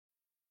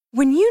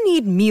When you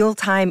need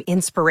mealtime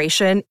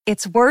inspiration,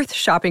 it's worth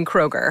shopping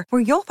Kroger,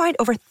 where you'll find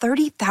over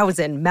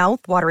 30,000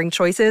 mouth-watering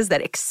choices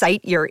that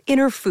excite your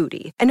inner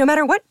foodie. And no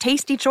matter what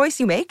tasty choice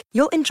you make,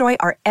 you'll enjoy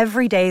our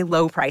everyday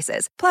low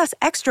prices, plus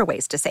extra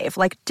ways to save,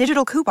 like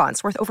digital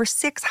coupons worth over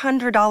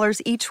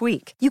 $600 each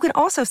week. You can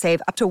also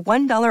save up to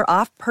 $1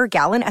 off per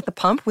gallon at the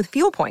pump with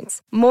fuel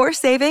points. More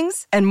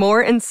savings and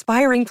more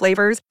inspiring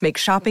flavors make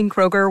shopping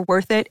Kroger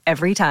worth it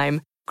every time.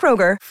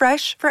 Kroger,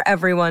 fresh for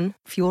everyone.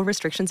 Fuel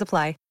restrictions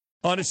apply.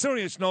 On a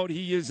serious note,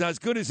 he is as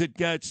good as it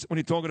gets when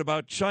you're talking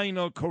about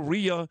China,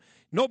 Korea.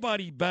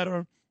 Nobody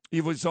better.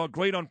 He was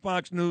great on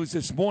Fox News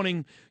this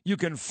morning. You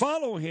can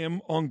follow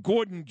him on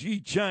Gordon G.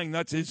 Chang.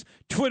 That's his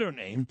Twitter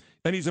name.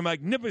 And he's a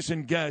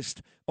magnificent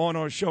guest on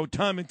our show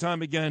time and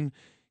time again.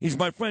 He's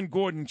my friend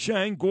Gordon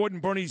Chang. Gordon,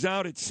 Bernie's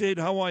out at Sid.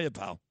 How are you,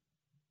 pal?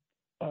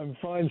 I'm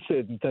fine,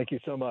 Sid, and thank you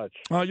so much.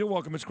 You're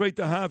welcome. It's great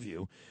to have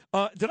you.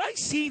 Did I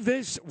see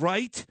this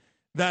right,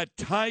 that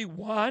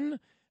Taiwan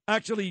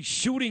actually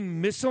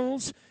shooting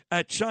missiles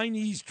at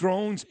Chinese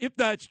drones? If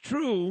that's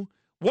true,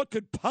 what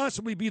could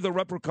possibly be the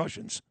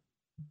repercussions?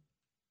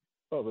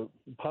 Well, the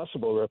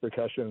possible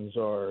repercussions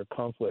are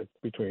conflict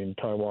between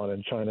Taiwan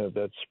and China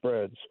that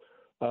spreads.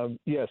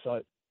 Yes,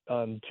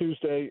 on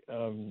Tuesday,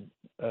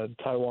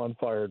 Taiwan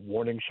fired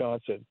warning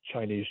shots at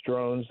Chinese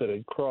drones that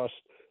had crossed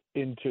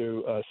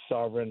into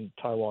sovereign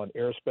Taiwan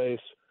airspace.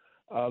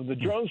 The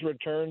drones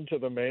returned to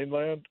the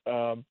mainland.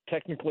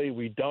 Technically,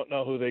 we don't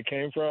know who they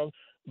came from,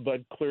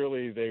 but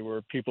clearly they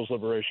were People's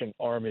Liberation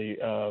Army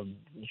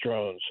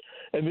drones.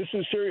 And this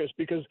is serious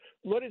because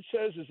what it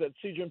says is that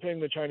Xi Jinping,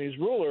 the Chinese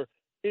ruler,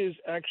 is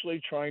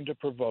actually trying to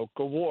provoke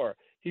a war.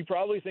 He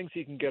probably thinks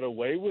he can get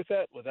away with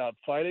that without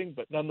fighting,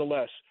 but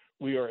nonetheless,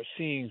 we are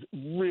seeing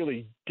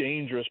really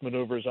dangerous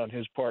maneuvers on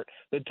his part,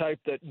 the type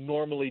that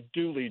normally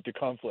do lead to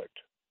conflict.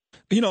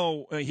 You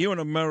know, here in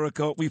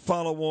America, we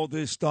follow all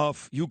this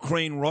stuff,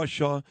 Ukraine,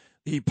 Russia,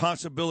 the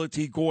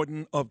possibility,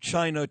 Gordon, of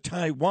China,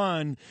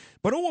 Taiwan.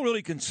 But all we're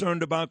really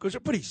concerned about, because we're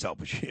pretty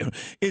selfish here,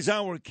 is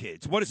our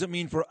kids. What does it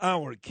mean for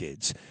our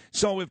kids?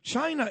 So if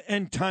China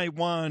and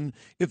Taiwan,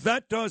 if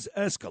that does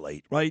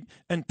escalate, right,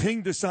 and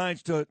Ping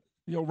decides to,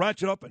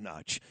 ratchet up a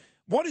notch,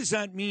 what does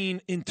that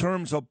mean in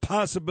terms of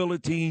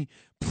possibility,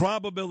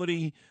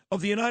 probability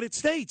of the United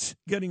States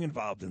getting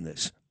involved in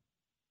this?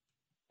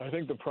 I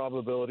think the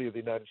probability of the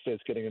United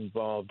States getting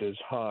involved is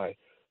high.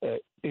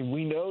 And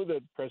we know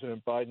that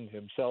President Biden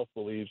himself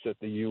believes that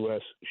the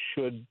U.S.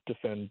 should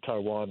defend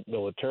Taiwan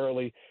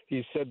militarily.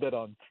 He's said that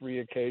on 3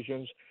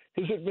 occasions.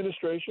 His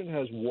administration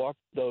has walked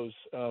those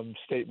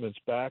statements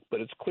back, but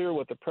it's clear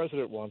what the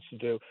president wants to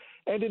do.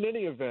 And in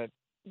any event,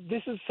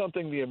 this is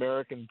something the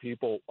American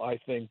people, I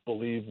think,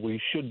 believe we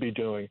should be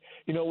doing.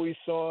 We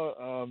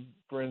saw,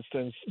 for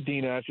instance,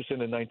 Dean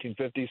Acheson in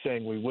 1950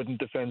 saying we wouldn't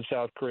defend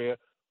South Korea.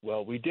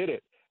 Well, we did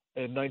it.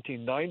 In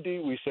 1990,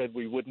 we said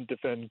we wouldn't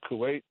defend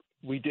Kuwait.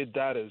 We did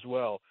that as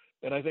well.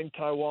 And I think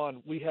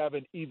Taiwan, we have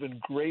an even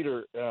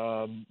greater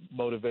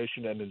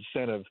motivation and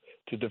incentive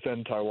to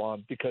defend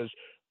Taiwan because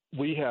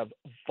we have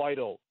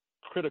vital,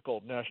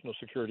 critical national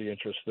security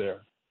interests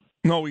there.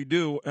 No, we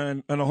do,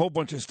 and a whole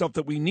bunch of stuff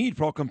that we need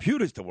for our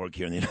computers to work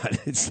here in the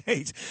United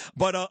States.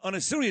 But on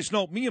a serious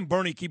note, me and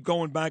Bernie keep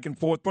going back and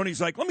forth.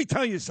 Bernie's like, let me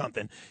tell you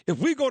something. If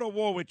we go to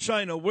war with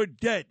China, we're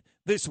dead.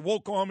 This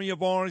woke army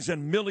of ours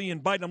and Milley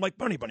and Biden. I'm like,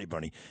 Bernie.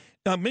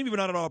 Maybe we're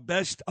not at our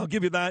best. I'll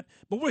give you that.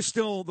 But we're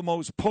still the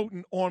most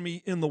potent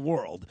army in the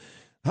world.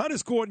 How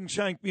does Gordon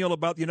Chang feel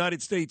about the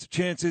United States'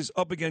 chances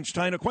up against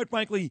China? Quite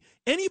frankly,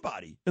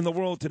 anybody in the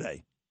world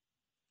today.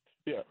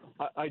 Yeah,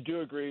 I do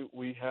agree.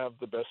 We have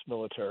the best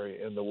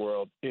military in the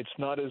world. It's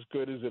not as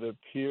good as it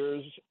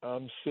appears,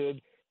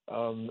 Sid.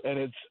 And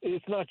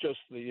it's not just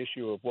the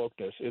issue of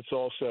wokeness. It's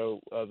also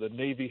the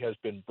Navy has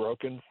been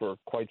broken for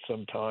quite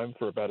some time,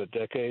 for about a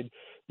decade.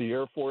 The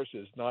Air Force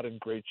is not in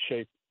great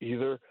shape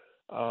either.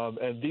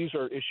 And these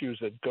are issues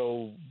that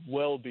go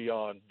well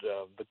beyond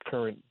the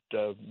current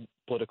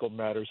political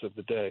matters of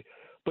the day.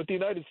 But the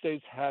United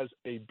States has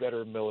a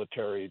better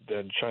military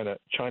than China.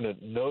 China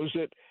knows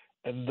it.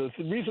 And the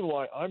reason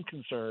why I'm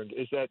concerned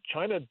is that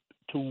China,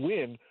 to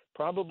win,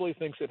 probably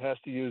thinks it has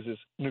to use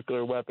its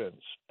nuclear weapons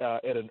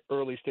at an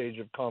early stage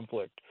of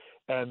conflict.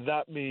 And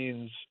that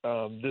means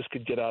this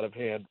could get out of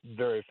hand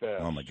very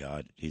fast. Oh, my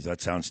God. Geez,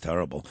 that sounds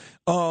terrible.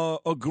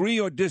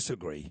 Agree or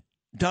disagree?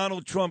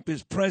 Donald Trump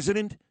is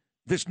president.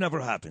 This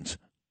never happens.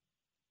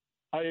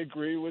 I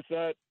agree with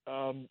that.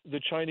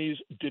 The Chinese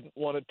didn't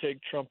want to take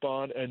Trump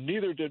on, and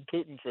neither did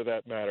Putin for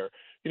that matter.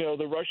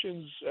 The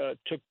Russians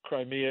took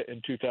Crimea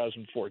in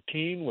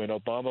 2014 when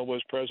Obama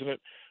was president.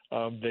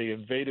 They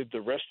invaded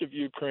the rest of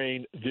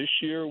Ukraine this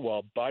year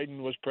while Biden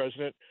was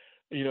president.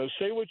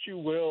 Say what you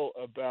will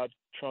about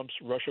Trump's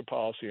Russia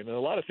policy, and a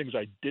lot of things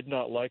I did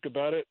not like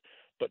about it,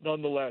 but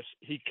nonetheless,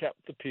 he kept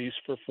the peace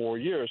for 4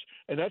 years.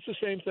 And that's the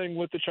same thing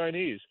with the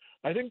Chinese.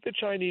 I think the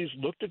Chinese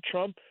looked at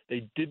Trump.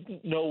 They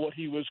didn't know what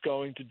he was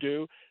going to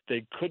do.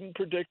 They couldn't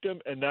predict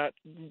him, and that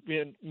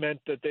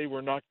meant that they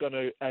were not going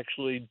to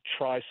actually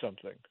try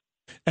something.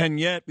 And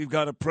yet we've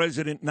got a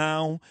president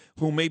now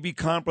who may be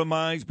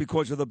compromised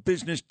because of the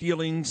business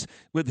dealings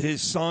with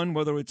his son,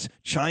 whether it's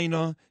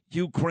China,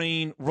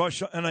 Ukraine,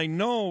 Russia. And I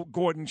know,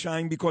 Gordon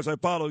Chang, because I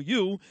follow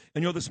you,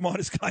 and you're the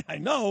smartest guy I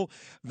know,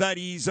 that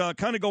he's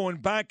kind of going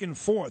back and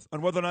forth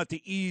on whether or not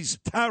to ease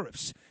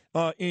tariffs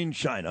in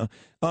China.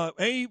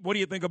 A, what do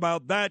you think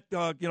about that,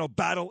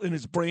 battle in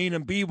his brain?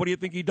 And B, what do you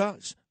think he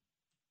does?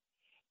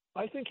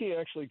 I think he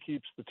actually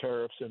keeps the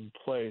tariffs in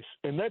place,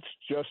 and that's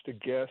just a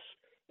guess.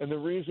 And the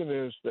reason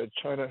is that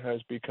China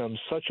has become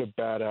such a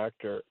bad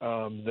actor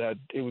that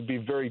it would be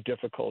very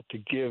difficult to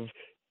give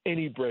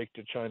any break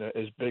to China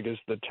as big as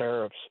the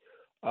tariffs.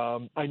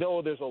 I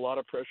know there's a lot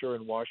of pressure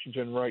in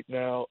Washington right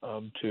now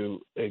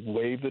to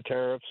waive the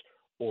tariffs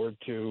or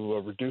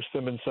to reduce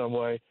them in some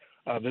way.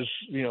 There's,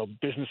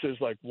 businesses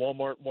like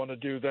Walmart want to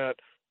do that.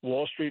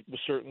 Wall Street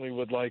certainly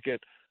would like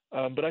it.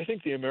 But I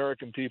think the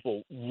American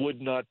people would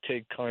not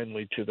take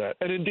kindly to that.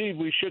 And indeed,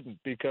 we shouldn't,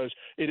 because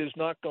it is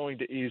not going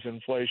to ease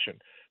inflation.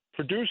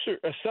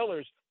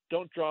 Sellers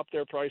don't drop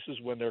their prices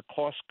when their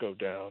costs go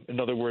down. In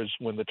other words,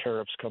 when the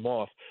tariffs come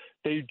off.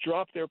 They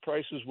drop their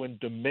prices when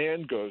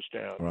demand goes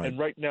down. Right. And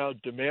right now,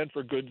 demand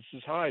for goods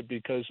is high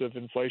because of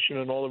inflation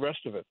and all the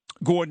rest of it.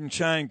 Gordon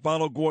Chang.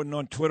 Follow Gordon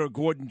on Twitter,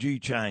 Gordon G.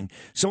 Chang.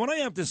 So when I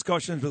have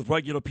discussions with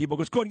regular people,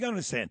 because, Gordon, you got to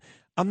understand,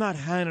 I'm not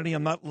Hannity,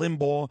 I'm not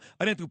Limbaugh.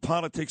 I didn't do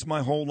politics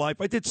my whole life.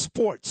 I did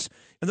sports.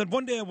 And then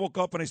one day I woke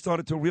up and I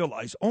started to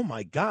realize, oh,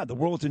 my God, the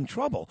world's in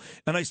trouble.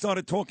 And I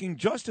started talking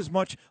just as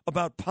much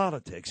about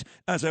politics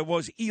as I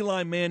was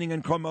Eli Manning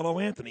and Carmelo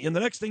Anthony. And the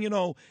next thing you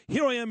know,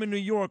 here I am in New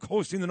York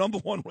hosting the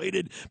 #1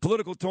 rated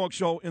political talk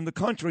show in the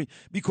country,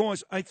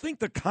 because I think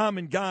the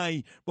common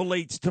guy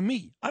relates to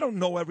me. I don't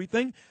know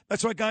everything.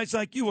 That's why guys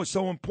like you are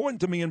so important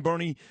to me and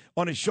Bernie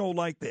on a show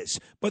like this.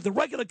 But the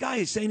regular guy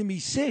is saying to me,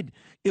 Sid,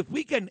 if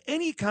we get in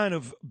any kind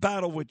of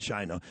battle with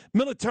China,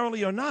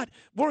 militarily or not,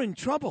 we're in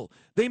trouble.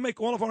 They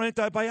make all of our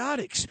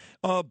antibiotics,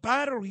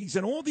 batteries,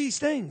 and all these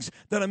things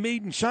that are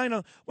made in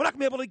China. We're not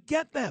going to be able to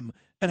get them.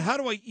 And how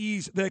do I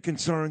ease their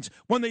concerns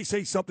when they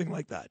say something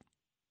like that?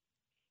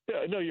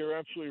 Yeah, no, you're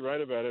absolutely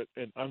right about it,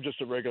 and I'm just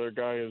a regular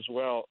guy as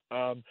well.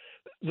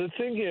 The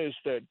thing is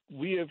that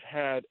we have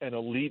had an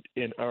elite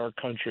in our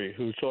country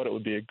who thought it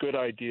would be a good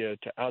idea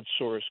to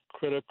outsource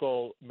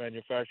critical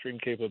manufacturing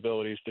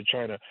capabilities to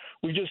China.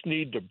 We just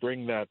need to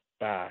bring that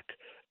back.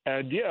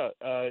 And,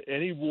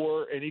 any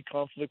war, any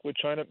conflict with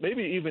China,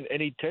 maybe even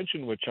any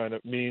tension with China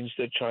means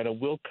that China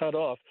will cut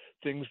off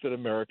things that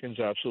Americans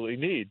absolutely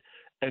need.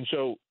 And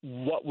so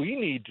what we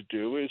need to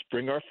do is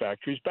bring our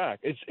factories back.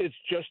 It's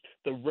just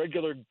the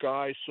regular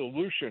guy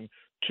solution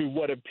to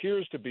what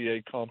appears to be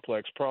a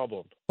complex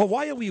problem. But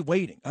why are we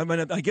waiting? I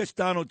mean, I guess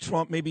Donald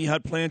Trump maybe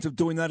had plans of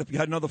doing that if he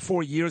had another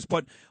 4 years.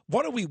 But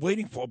what are we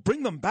waiting for?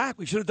 Bring them back.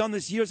 We should have done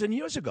this years and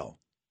years ago.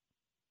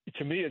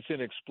 To me, it's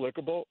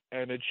inexplicable,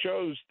 and it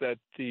shows that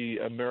the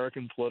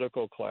American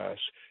political class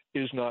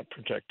is not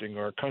protecting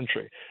our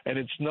country. And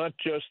it's not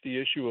just the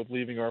issue of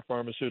leaving our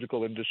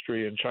pharmaceutical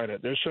industry in China.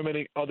 There's so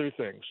many other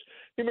things.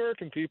 The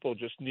American people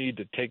just need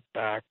to take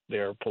back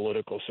their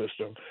political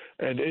system.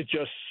 And it's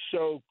just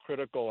so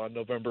critical on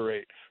November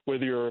 8th,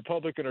 whether you're a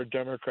Republican or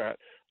Democrat.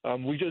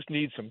 We just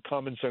need some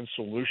common sense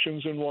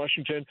solutions in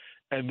Washington.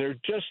 And they're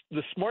just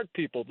the smart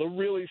people, the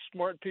really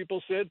smart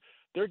people, Sid,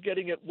 they're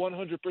getting it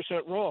 100%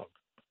 wrong.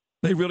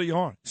 They really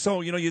are.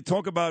 So, you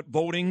talk about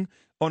voting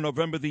on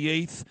November the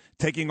 8th,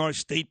 taking our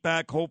state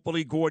back,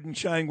 hopefully, Gordon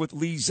Chang with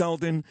Lee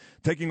Zeldin,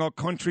 taking our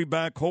country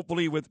back,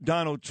 hopefully, with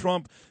Donald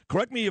Trump.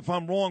 Correct me if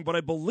I'm wrong, but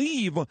I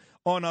believe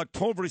on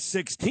October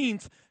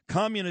 16th,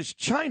 Communist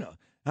China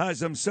has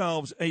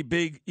themselves a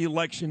big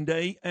election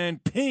day,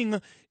 and Ping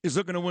is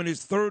looking to win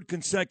his third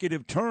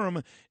consecutive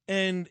term.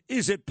 And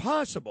is it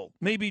possible,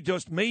 maybe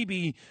just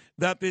maybe,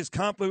 that this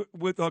conflict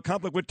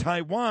with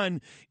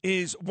Taiwan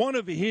is one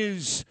of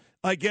his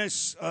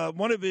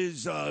one of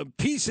his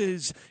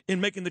pieces in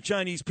making the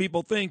Chinese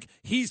people think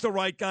he's the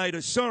right guy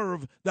to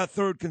serve that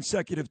third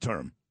consecutive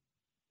term?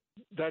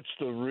 That's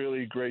the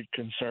really great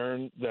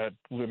concern that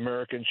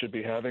Americans should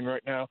be having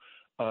right now.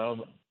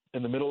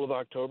 In the middle of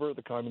October,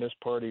 the Communist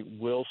Party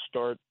will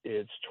start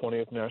its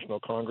 20th National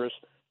Congress.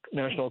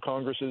 National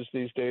Congresses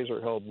these days are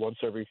held once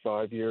every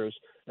 5 years.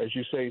 As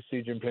you say,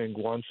 Xi Jinping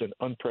wants an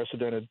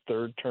unprecedented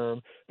third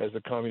term as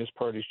the Communist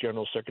Party's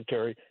general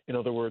secretary, in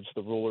other words,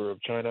 the ruler of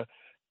China.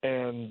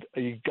 And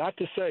you got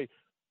to say,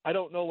 I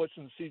don't know what's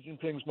in Xi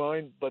Jinping's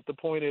mind, but the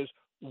point is,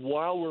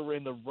 while we're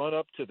in the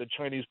run-up to the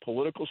Chinese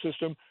political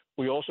system,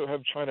 we also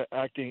have China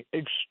acting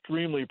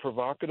extremely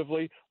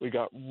provocatively. We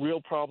got real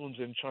problems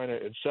in China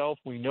itself.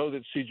 We know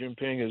that Xi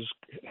Jinping is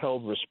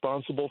held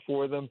responsible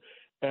for them.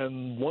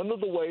 And one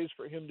of the ways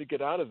for him to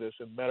get out of this,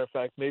 and matter of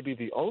fact, maybe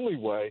the only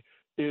way,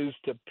 is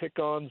to pick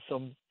on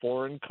some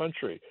foreign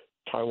country.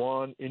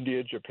 Taiwan,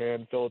 India,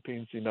 Japan,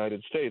 Philippines, the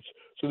United States.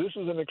 So this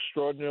is an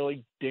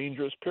extraordinarily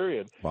dangerous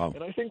period. Wow.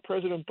 And I think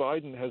President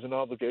Biden has an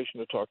obligation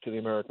to talk to the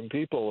American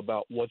people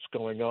about what's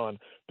going on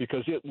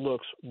because it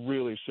looks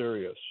really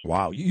serious.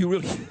 Wow. You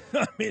really,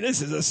 I mean,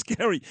 this is a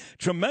scary,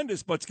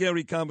 tremendous but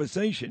scary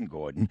conversation,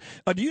 Gordon.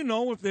 Do you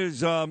know if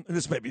there's,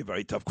 this may be a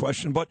very tough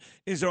question, but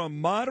is there a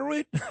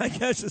moderate, I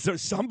guess, is there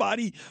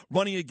somebody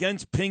running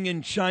against Ping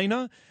in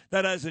China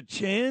that has a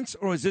chance,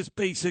 or is this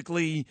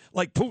basically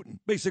like Putin,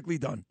 basically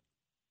done?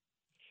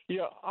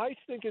 Yeah, I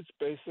think it's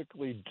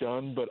basically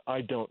done, but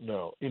I don't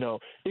know. You know,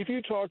 if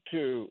you talk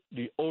to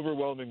the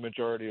overwhelming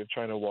majority of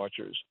China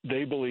watchers,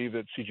 they believe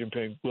that Xi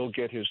Jinping will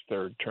get his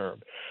third term.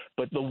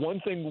 But the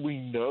one thing we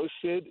know,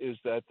 Sid, is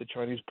that the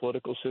Chinese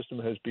political system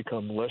has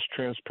become less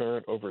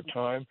transparent over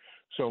time.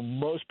 So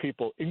most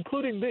people,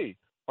 including me,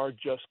 are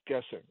just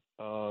guessing.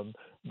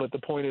 But the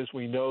point is,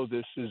 we know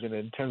this is an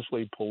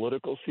intensely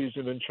political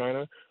season in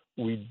China.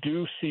 We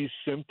do see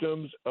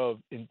symptoms of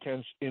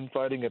intense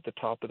infighting at the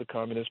top of the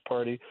Communist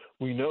Party.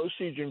 We know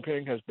Xi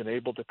Jinping has been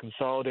able to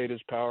consolidate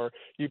his power.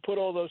 You put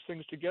all those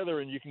things together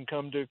and you can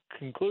come to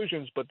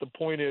conclusions, but the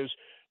point is,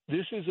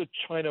 this is a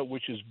China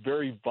which is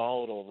very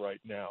volatile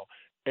right now,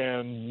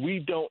 and we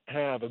don't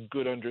have a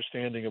good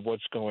understanding of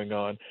what's going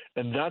on,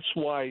 and that's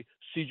why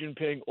Xi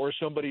Jinping or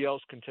somebody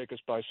else can take us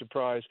by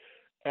surprise.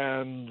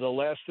 And the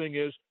last thing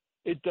is,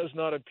 it does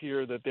not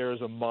appear that there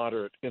is a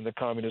moderate in the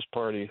Communist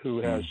Party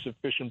who has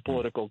sufficient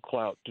political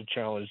clout to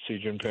challenge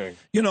Xi Jinping.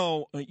 You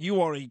know,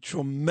 you are a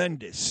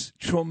tremendous,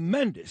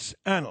 tremendous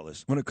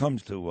analyst when it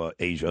comes to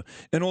Asia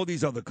and all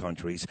these other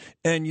countries.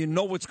 And you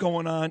know what's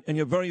going on, and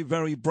you're very,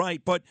 very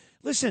bright. But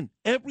listen,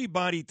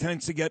 everybody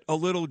tends to get a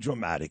little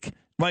dramatic,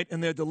 right,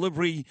 in their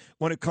delivery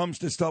when it comes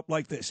to stuff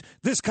like this.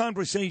 This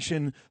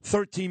conversation,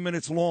 13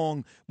 minutes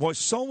long, was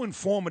so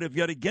informative,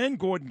 yet again,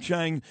 Gordon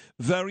Chang,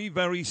 very,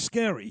 very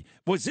scary.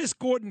 Was this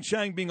Gordon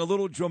Chang being a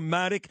little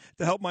dramatic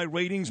to help my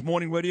ratings,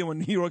 morning radio in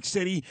New York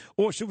City,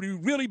 or should we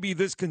really be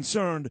this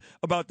concerned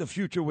about the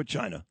future with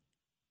China?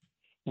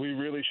 We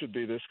really should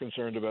be this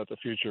concerned about the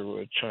future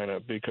with China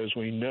because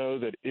we know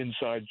that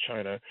inside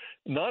China,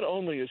 not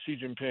only is Xi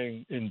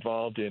Jinping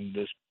involved in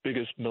this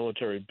biggest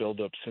military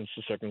buildup since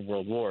the Second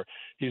World War,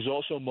 he's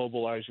also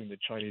mobilizing the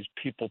Chinese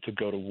people to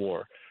go to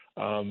war.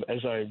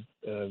 As I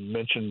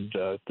mentioned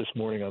this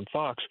morning on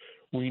Fox,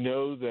 we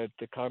know that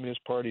the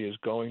Communist Party is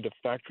going to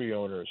factory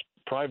owners,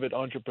 private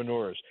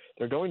entrepreneurs.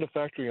 They're going to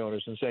factory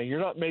owners and saying,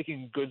 you're not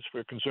making goods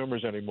for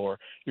consumers anymore.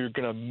 You're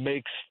going to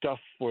make stuff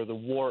for the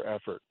war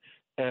effort.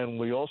 And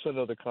we also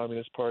know the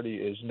Communist Party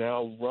is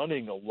now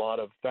running a lot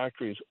of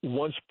factories,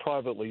 once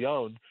privately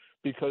owned,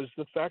 because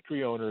the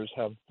factory owners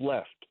have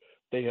left.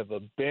 They have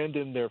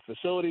abandoned their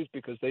facilities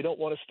because they don't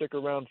want to stick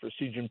around for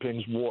Xi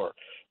Jinping's war.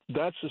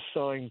 That's a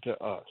sign to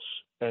us.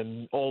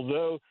 And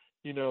although,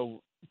 you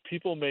know,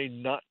 people may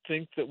not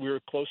think that we're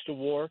close to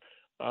war,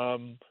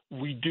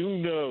 we do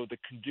know the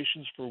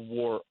conditions for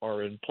war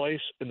are in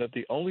place and that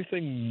the only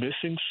thing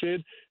missing,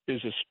 Sid,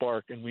 is a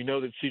spark. And we know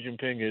that Xi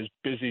Jinping is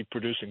busy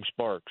producing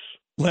sparks.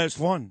 Last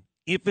one.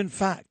 If, in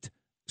fact,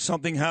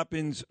 something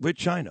happens with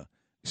China,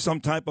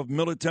 some type of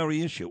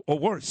military issue, or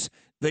worse,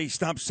 they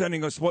stop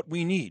sending us what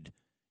we need,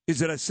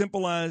 is it as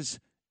simple as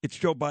it's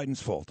Joe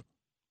Biden's fault?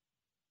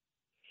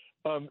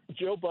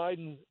 Joe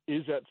Biden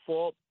is at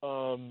fault,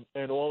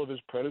 and all of his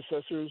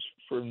predecessors,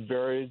 in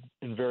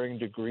varying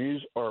degrees,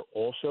 are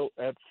also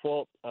at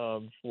fault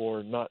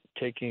for not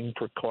taking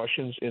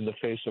precautions in the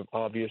face of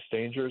obvious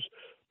dangers.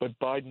 But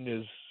Biden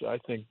is, I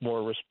think,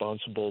 more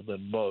responsible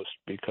than most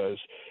because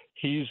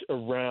he's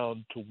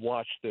around to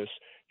watch this.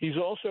 He's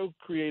also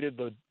created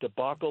the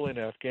debacle in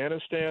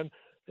Afghanistan,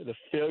 the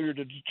failure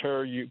to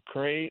deter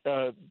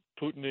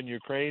Putin in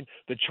Ukraine.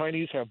 The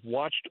Chinese have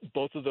watched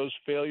both of those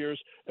failures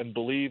and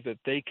believe that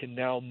they can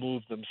now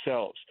move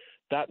themselves.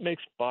 That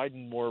makes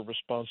Biden more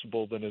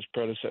responsible than his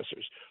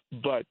predecessors.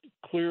 But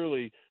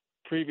clearly,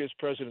 previous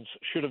presidents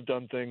should have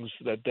done things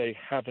that they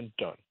haven't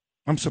done.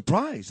 I'm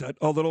surprised that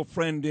our little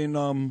friend in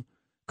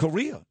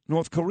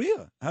North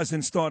Korea,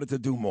 hasn't started to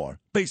do more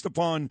based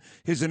upon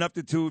his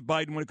ineptitude,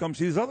 Biden, when it comes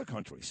to these other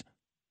countries.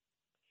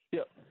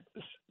 Yeah.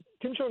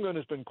 Kim Jong-un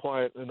has been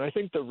quiet, and I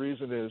think the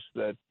reason is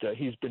that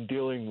he's been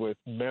dealing with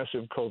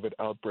massive COVID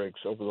outbreaks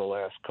over the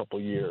last couple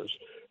of years,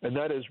 and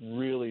that has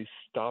really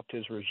stopped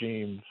his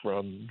regime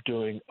from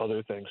doing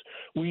other things.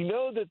 We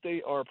know that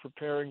they are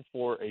preparing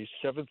for a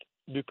seventh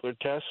nuclear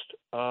test.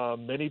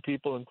 Many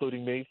people,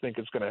 including me, think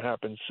it's going to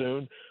happen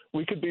soon.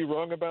 We could be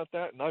wrong about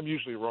that, and I'm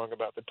usually wrong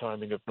about the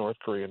timing of North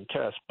Korean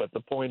tests, but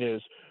the point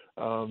is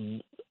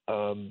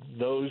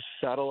those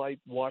satellite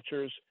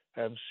watchers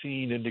have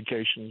seen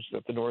indications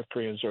that the North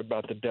Koreans are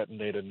about to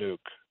detonate a nuke.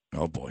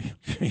 Oh, boy.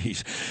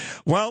 Jeez.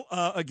 Well,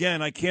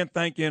 again, I can't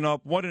thank you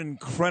enough. What an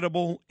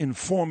incredible,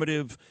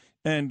 informative,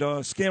 and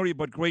scary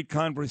but great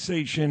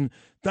conversation.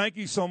 Thank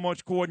you so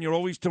much, Gordon. You're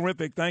always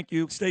terrific. Thank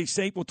you. Stay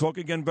safe. We'll talk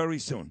again very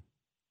soon.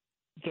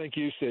 Thank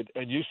you, Sid.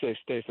 And you stay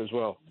safe as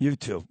well. You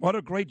too. What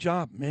a great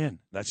job. Man,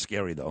 that's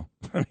scary, though.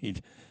 I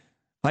mean,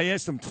 I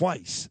asked him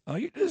twice, are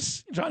you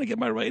just trying to get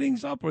my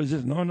ratings up? Or is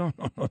this, no.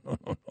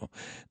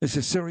 This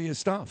is serious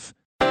stuff.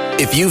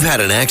 If you've had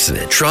an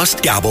accident, trust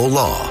Gabo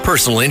Law.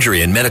 Personal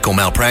injury and medical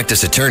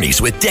malpractice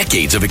attorneys with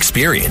decades of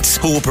experience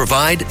who will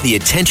provide the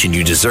attention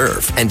you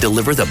deserve and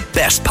deliver the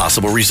best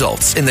possible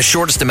results in the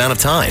shortest amount of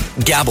time.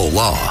 Gabo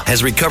Law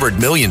has recovered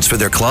millions for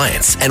their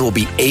clients and will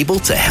be able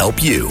to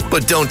help you.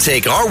 But don't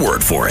take our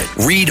word for it.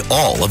 Read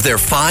all of their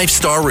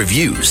 5-star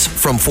reviews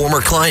from former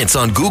clients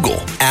on Google,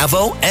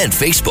 Avo, and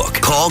Facebook.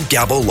 Call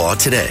Gabo Law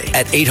today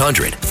at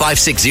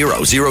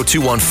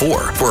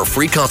 800-560-0214 for a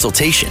free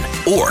consultation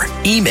or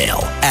email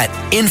at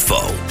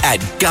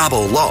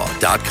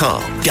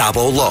info@gabolaw.com.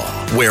 Gabo Law,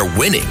 where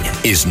winning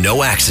is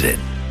no accident.